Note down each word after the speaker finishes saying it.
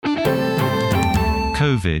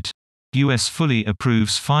COVID. US fully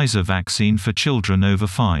approves Pfizer vaccine for children over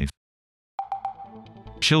 5.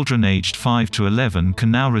 Children aged 5 to 11 can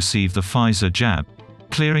now receive the Pfizer jab,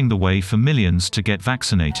 clearing the way for millions to get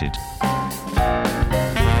vaccinated.